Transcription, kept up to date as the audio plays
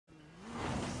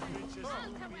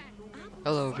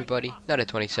Hello everybody,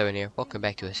 Nutta27 here. Welcome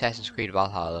back to Assassin's Creed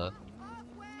Valhalla.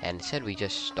 And it said we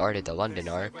just started the London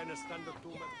arc.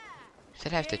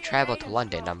 Instead I have to travel to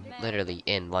London. I'm literally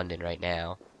in London right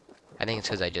now. I think it's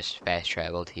because I just fast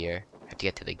traveled here. I have to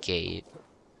get to the gate.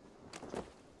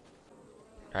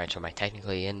 Alright, so am I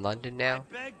technically in London now?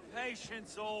 I beg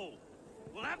patience all.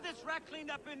 We'll have this rat cleaned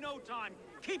up in no time.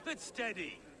 Keep it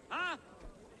steady, huh?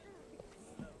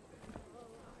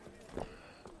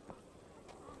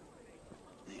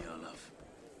 Olaf.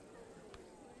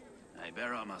 Hey,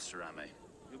 bear up, Master Ame.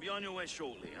 You'll be on your way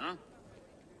shortly, huh?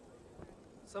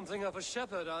 Something of a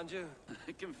shepherd, aren't you?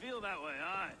 It can feel that way,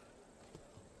 aye.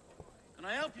 Can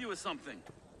I help you with something?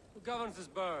 Who governs this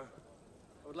burr?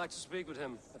 I would like to speak with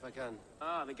him, if I can.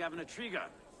 Ah, the Governor Trigger.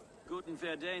 Good and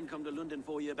fair Dane come to Lunden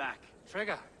 4 year back.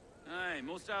 Trigger? Aye,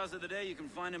 most hours of the day you can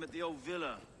find him at the old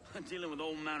villa, dealing with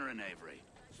all manner in Avery.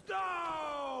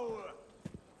 Stow!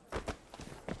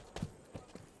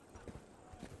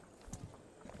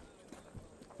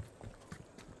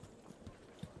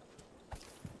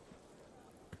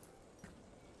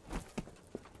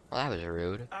 Well, that was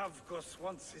rude. Avgos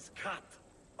wants his cut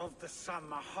of the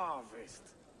summer harvest.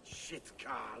 Shit,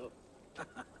 Carl.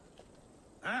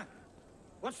 Huh?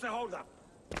 What's the holdup?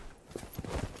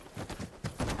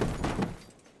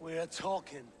 We're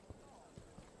talking.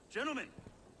 Gentlemen,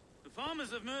 the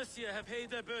farmers of Mercia have paid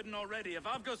their burden already. If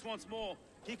Avgos wants more,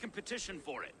 he can petition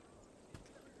for it.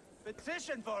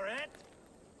 Petition for it?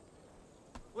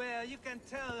 Well, you can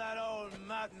tell that old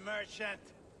mud merchant.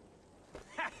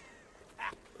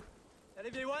 And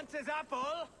if he wants his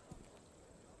apple,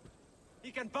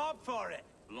 he can bob for it.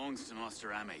 Belongs to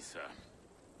Master Ame, sir.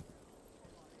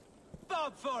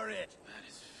 Bob for it! That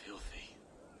is filthy.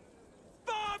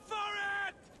 Bob for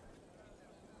it!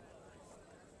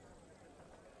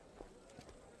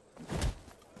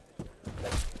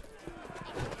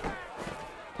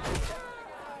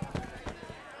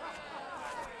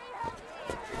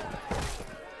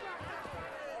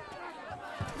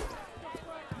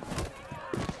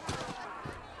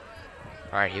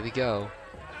 Alright, here we go.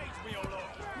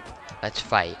 Let's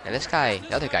fight. And this guy,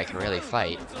 the other guy can really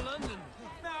fight.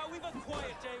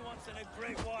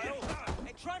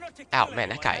 Ow, man,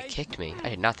 that guy kicked me. I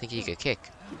did not think he could kick.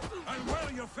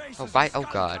 Oh, bye. Oh,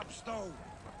 God.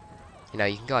 You know,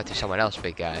 you can go after someone else,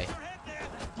 big guy.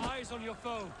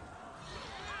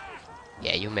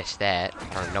 Yeah, you missed that.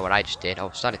 I don't know what I just did.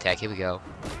 Oh, stun attack. Here we go.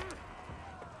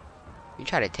 You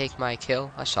try to take my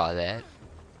kill? I saw that.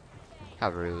 How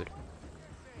rude.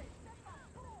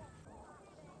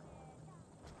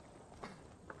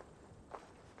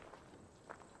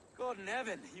 God in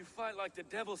heaven, you fight like the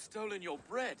devil's stolen your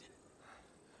bread.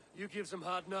 You give some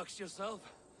hard knocks yourself?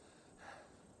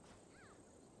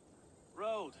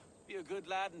 Road, be a good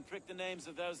lad and prick the names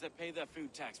of those that pay their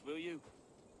food tax, will you?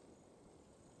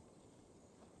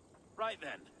 Right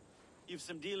then. You've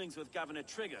some dealings with Governor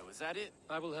Trigger, was that it?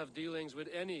 I will have dealings with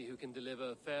any who can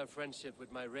deliver fair friendship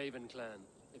with my Raven clan.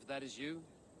 If that is you,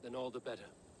 then all the better.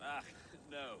 Ah,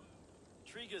 no.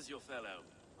 Trigger's your fellow.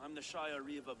 I'm the Shire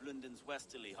Reeve of Lunden's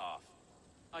westerly half.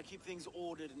 I keep things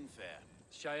ordered and fair.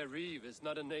 Shire Reeve is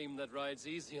not a name that rides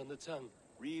easy on the tongue.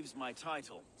 Reeve's my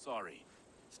title, sorry.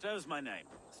 Stow's my name.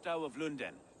 Stow of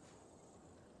Lunden.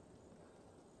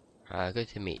 Good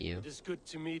to meet you. It is good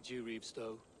to meet you, Reeve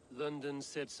Stow. London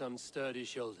sits on sturdy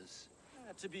shoulders.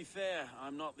 To be fair,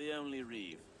 I'm not the only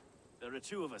Reeve. There are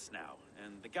two of us now,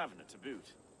 and the Governor to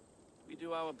boot. We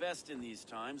do our best in these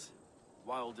times,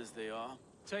 wild as they are.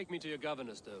 Take me to your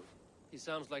governor, Stow. He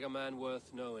sounds like a man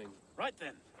worth knowing. Right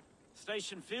then.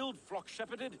 Station filled, flock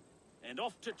shepherded, and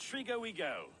off to Trigger we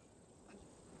go.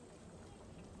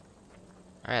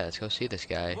 Alright, let's go see this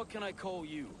guy. What can I call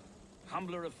you?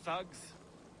 Humbler of thugs?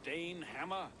 Dane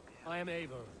Hammer? I am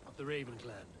Eivor of the Raven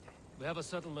clan. We have a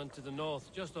settlement to the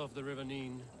north, just off the River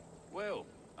Neen. Well,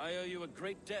 I owe you a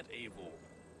great debt, Eivor.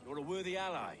 You're a worthy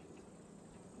ally.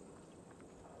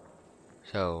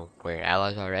 So, we're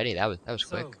allies already? That was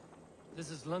quick. So,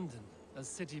 this is London, a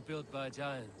city built by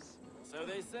giants. So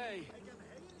they say.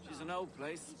 She's an old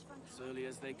place, surly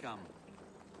as they come.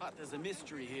 But there's a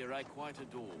mystery here I quite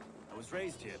adore. I was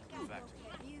raised here, in fact.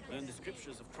 Learned the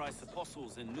scriptures of Christ's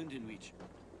apostles in Lundenwich.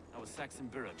 I was Saxon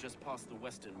Borough, just past the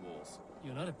western walls.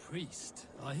 You're not a priest,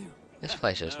 are you? This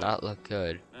place does not look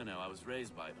good. No, I was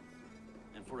raised by them.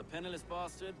 And for a penniless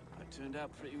bastard, I turned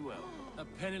out pretty well. A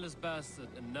penniless bastard,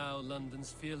 and now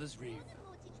London's fearless Reeve.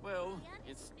 Well,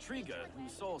 it's Trigger who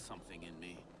saw something in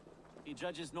me. He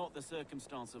judges not the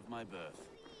circumstance of my birth.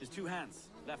 His two hands,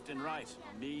 left and right,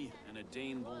 are me and a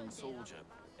Dane-born soldier,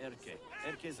 Erke.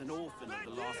 Erke's an orphan of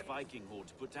the last Viking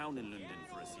horde put down in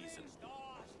Lunden for a season.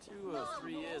 2 or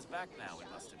 3 years back now, it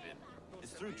must have been.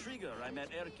 It's through Trigger I met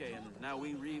Erke, and now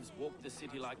we Reeves walk the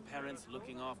city like parents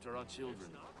looking after our children.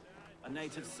 A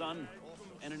native son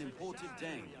and an imported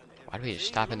Dane. Why do we just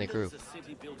stop in the group? Lunden's a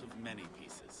city built of many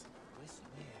pieces.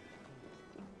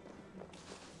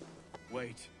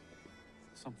 Wait.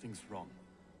 Something's wrong.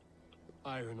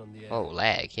 Iron on the air. Oh,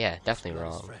 lag. Yeah, definitely Blood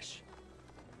is wrong. fresh.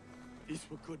 These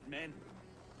were good men.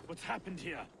 What's happened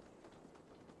here?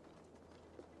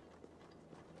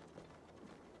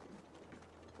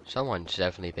 Someone's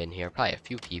definitely been here. Probably a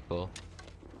few people.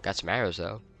 Got some arrows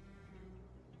though.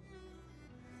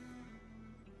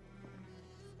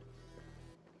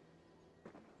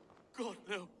 God,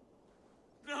 no.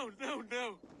 No, no,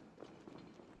 no.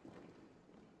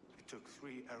 It took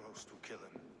 3 arrows to kill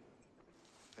him.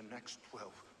 The next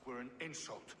 12 were an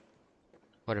insult.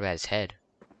 What about his head?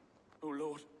 O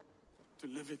Lord,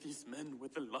 deliver these men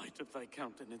with the light of thy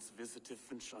countenance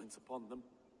visiteth and shines upon them.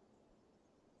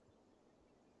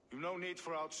 You've no need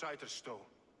for outsiders, Stowe.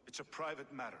 It's a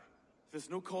private matter. There's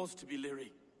no cause to be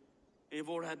leery.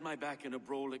 Eivor had my back in a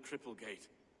brawl at Cripplegate.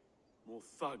 More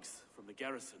thugs from the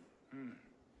garrison.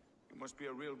 You must be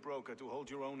a real broker to hold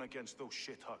your own against those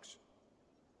shithugs.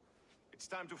 It's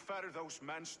time to fetter those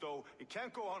men, Stowe. It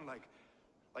can't go on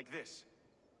like this.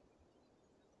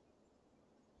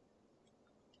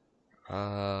 Who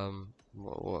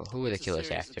were the It's a killers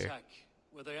serious after? attack.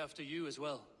 Were they after you as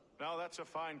well? Now that's a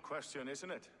fine question,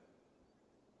 isn't it?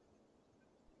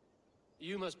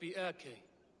 You must be Erke,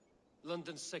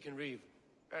 London's second reeve.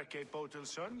 Erke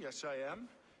Botelson, yes I am.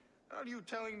 Are you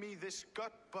telling me this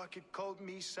gut bucket called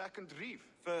me second reeve?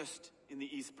 First in the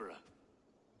Eastborough,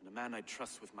 and a man I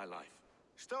trust with my life.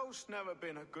 Stowe's never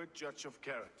been a good judge of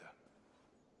character.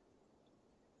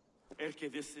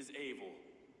 Erke, this is Eivor.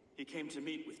 He came to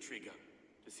meet with Trigger,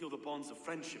 to seal the bonds of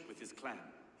friendship with his clan.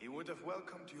 He would have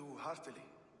welcomed you heartily.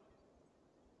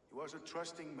 He was a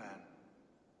trusting man.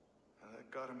 And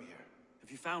I got him here. Have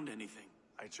you found anything?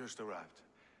 I just arrived.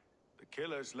 The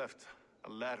killers left a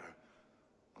letter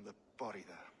on the body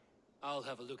there. I'll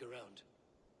have a look around.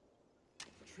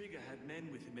 Trigger had men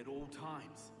with him at all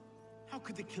times. How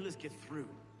could the killers get through?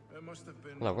 There must have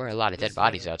been... Well, there were a lot of dead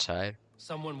bodies outside.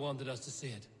 Someone wanted us to see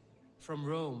it. From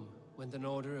Rome went an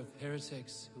order of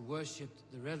heretics who worshipped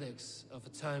the relics of a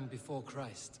time before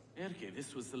Christ. Erke,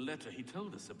 this was the letter he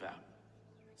told us about.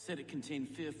 Said it contained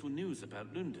fearful news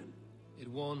about Lunden. It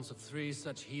warns of 3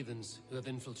 such heathens who have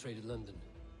infiltrated London.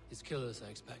 His killers, I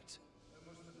expect.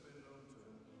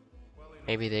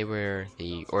 Maybe they were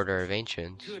the Order of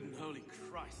Ancients. Good and holy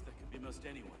Christ, that could be most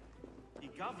anyone. He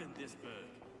governed this burg.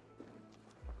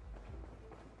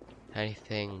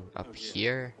 Anything up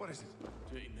here? What is it?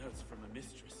 Dirty notes from a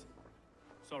mistress.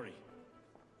 Sorry,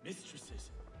 mistresses.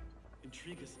 In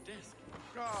Trigger's desk.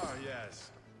 Ah,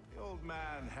 yes. The old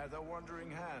man had a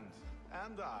wandering hand.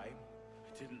 And I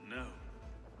didn't know.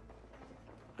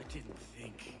 I didn't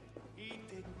think. He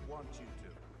didn't want you to.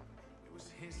 It was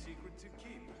his secret to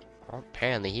keep. Well,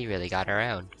 apparently he really got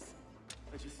around.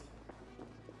 I just...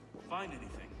 find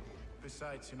anything.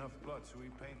 Besides enough blood so we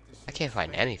paint this... I can't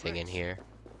find anything in here.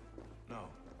 No.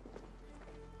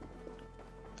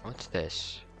 What's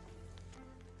this?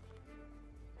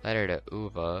 Letter to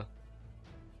Uva.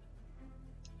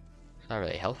 It's not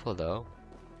really helpful though.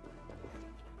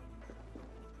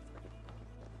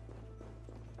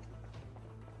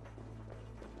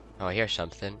 Oh, here's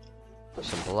something.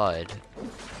 Some blood.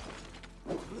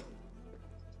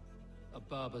 A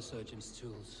barber surgeon's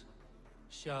tools.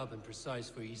 Sharp and precise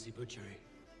for easy butchery.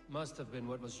 Must have been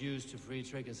what was used to free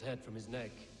Trigger's head from his neck.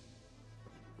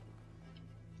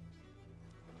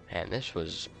 Man, this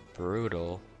was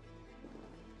brutal.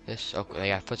 This, oh, they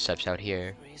got footsteps out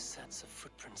here. 3 sets of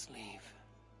footprints leave.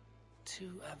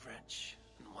 2 average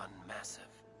and 1 massive.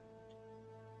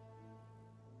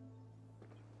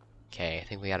 Okay, I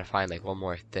think we gotta find like one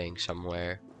more thing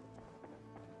somewhere.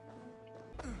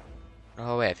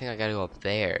 Oh wait, I think I gotta go up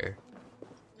there.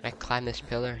 Can I climb this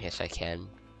pillar? Yes, I can.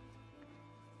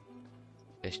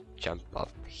 Just jump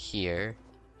up here.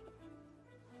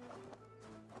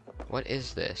 What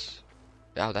is this?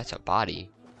 Oh, that's a body.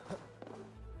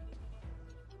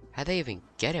 How'd they even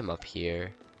get him up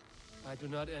here? I do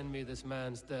not envy this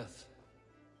man's death.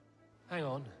 Hang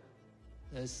on.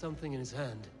 There's something in his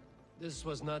hand. This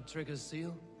was not Trigger's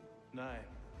seal? No,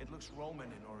 it looks Roman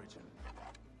in origin.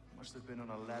 Must have been on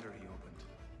a ladder he opened.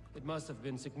 It must have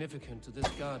been significant to this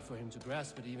god for him to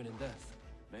grasp it even in death.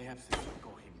 Mayhaps this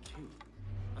got him killed.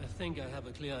 I think I have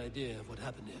a clear idea of what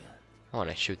happened here. I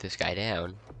wanna shoot this guy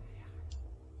down.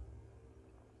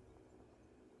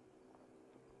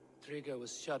 Trigger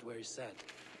was shot where he sat.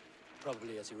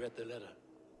 Probably as he read the letter.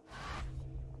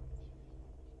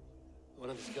 One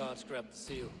of his guards grabbed the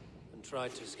seal and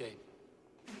tried to escape.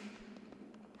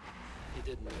 He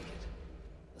didn't make it.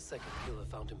 A second killer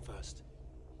found him first.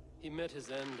 He met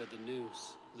his end at the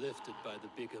noose, lifted by the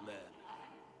bigger man.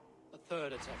 A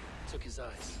third attacker took his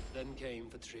eyes, then came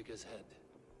for Trigger's head.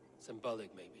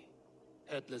 Symbolic, maybe.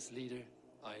 Headless leader,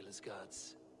 eyeless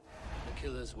guards. The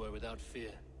killers were without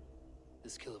fear.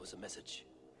 This killer was a message.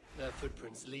 Their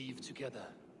footprints leave together.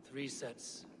 3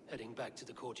 sets, heading back to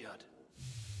the courtyard.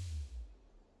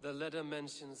 The letter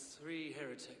mentions 3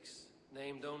 heretics,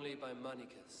 named only by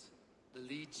Manicus. The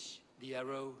Leech, the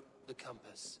Arrow, the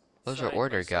Compass. Those are Signed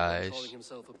order by someone guys. calling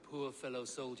himself a poor fellow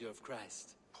soldier of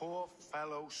Christ. Poor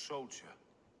fellow soldier.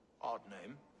 Odd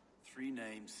name. 3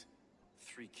 names,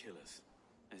 3 killers,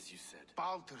 as you said.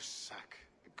 Baldersack.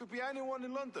 It could be anyone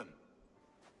in London.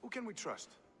 Who can we trust?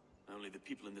 Only the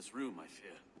people in this room, I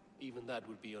fear. Even that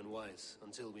would be unwise,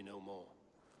 until we know more.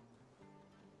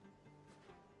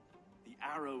 The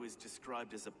Arrow is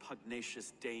described as a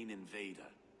pugnacious Dane invader.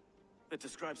 That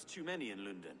describes too many in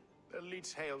Lunden. The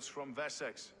Leech hails from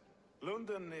Wessex.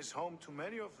 Lunden is home to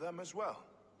many of them as well.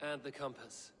 And the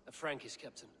Compass, a Frankish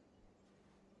captain.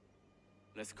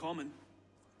 Less common,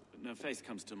 but no face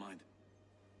comes to mind.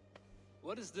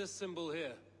 What is this symbol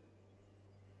here?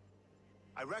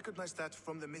 I recognize that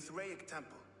from the Mithraic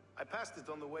temple. I passed it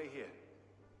on the way here.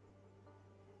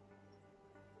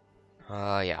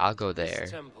 Yeah, I'll go there.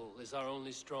 This temple is our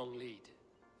only strong lead.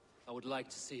 I would like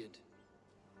to see it.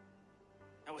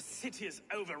 Our city is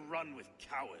overrun with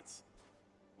cowards.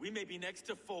 We may be next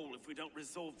to fall if we don't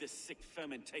resolve this sick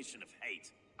fermentation of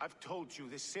hate. I've told you,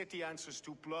 this city answers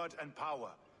to blood and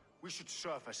power. We should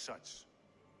serve as such.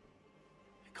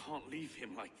 I can't leave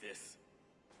him like this.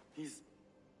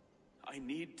 I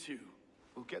need to.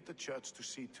 We'll get the church to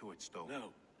see to it, Stowe.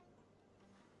 No.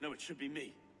 No, it should be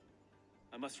me.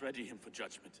 I must ready him for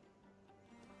judgment.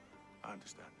 I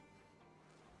understand.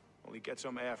 Only get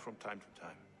some air from time to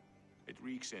time. It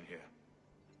reeks in here.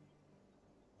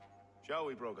 Shall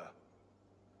we, Broga?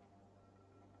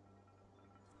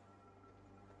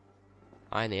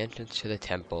 Find the entrance to the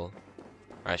temple.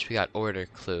 Alright, so we got order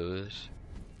clues.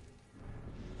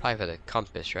 Probably for the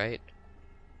compass, right?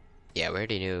 Yeah, we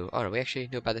already knew. Oh no, we actually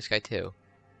knew about this guy too.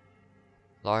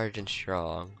 Large and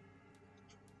strong.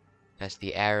 That's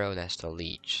the arrow, that's the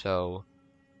leech. So,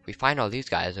 if we find all these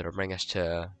guys, it'll bring us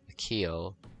to the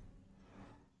keel.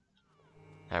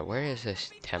 Alright, where is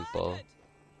this temple?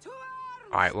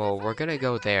 Alright, well, we're gonna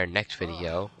go there next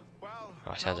video.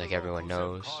 Oh, sounds like everyone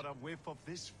knows. Caught a whiff of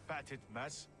this fatted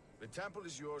mess. The temple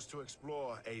is yours to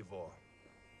explore, Eivor.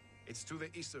 It's to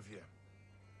the east of here.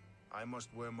 I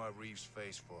must wear my Reeve's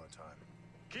face for a time.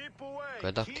 Keep away.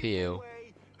 Good luck to you.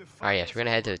 Alright, yes, we're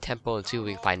gonna head to the temple and see what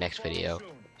we can find next video.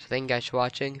 So thank you guys for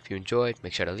watching. If you enjoyed,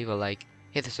 make sure to leave a like,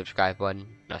 hit the subscribe button,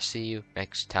 and I'll see you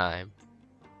next time.